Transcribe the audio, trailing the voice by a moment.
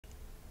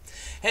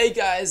Hey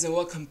guys, and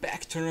welcome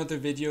back to another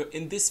video.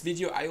 In this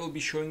video I will be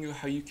showing you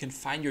how you can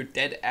find your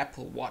dead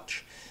Apple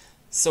Watch.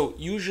 So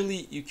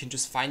usually you can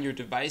just find your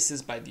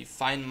devices by the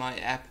Find My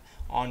app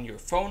on your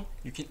phone.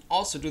 You can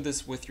also do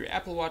this with your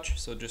Apple Watch,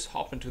 so just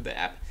hop into the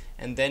app,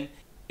 and then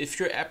if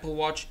your Apple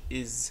Watch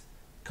is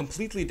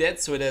completely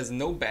dead, so it has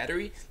no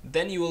battery,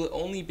 then you will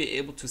only be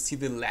able to see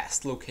the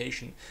last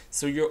location.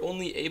 So you're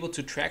only able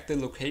to track the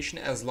location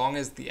as long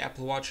as the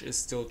Apple Watch is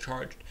still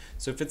charged.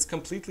 So if it's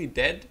completely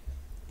dead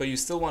but you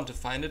still want to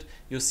find it,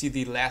 you'll see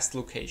the last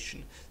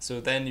location.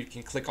 So then you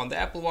can click on the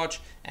Apple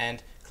Watch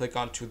and click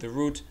onto the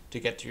route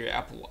to get to your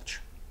Apple Watch.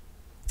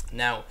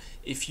 Now,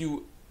 if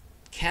you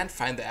can't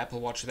find the Apple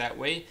Watch that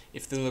way,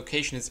 if the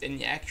location is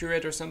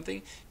inaccurate or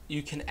something,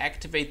 you can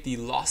activate the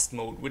lost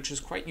mode, which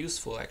is quite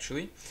useful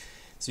actually.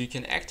 So you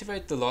can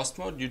activate the lost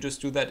mode. You just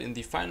do that in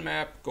the Find My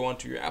app, go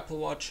onto your Apple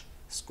Watch,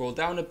 scroll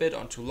down a bit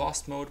onto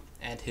lost mode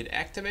and hit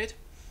activate.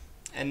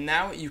 And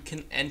now you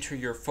can enter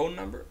your phone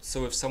number.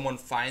 So if someone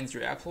finds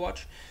your Apple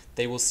Watch,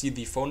 they will see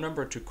the phone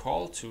number to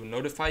call to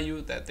notify you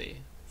that they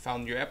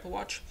found your Apple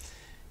Watch.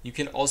 You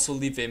can also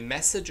leave a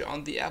message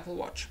on the Apple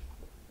Watch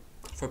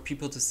for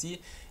people to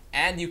see,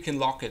 and you can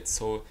lock it.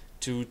 So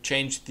to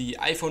change the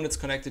iPhone it's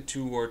connected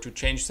to, or to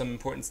change some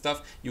important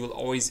stuff, you will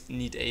always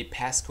need a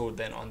passcode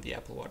then on the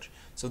Apple Watch.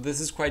 So this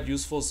is quite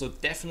useful. So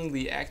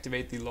definitely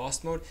activate the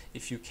lost mode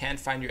if you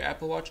can't find your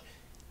Apple Watch.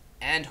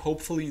 And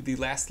hopefully the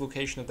last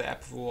location of the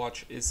Apple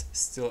Watch is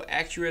still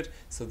accurate,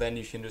 so then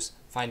you can just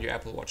find your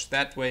Apple Watch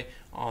that way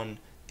on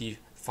the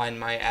Find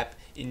My app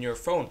in your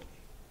phone.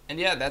 And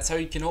yeah, that's how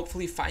you can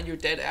hopefully find your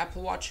dead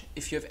Apple Watch.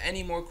 If you have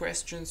any more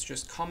questions,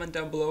 just comment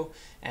down below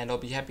and I'll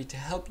be happy to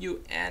help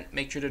you, and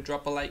make sure to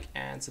drop a like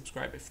and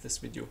subscribe if this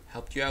video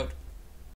helped you out.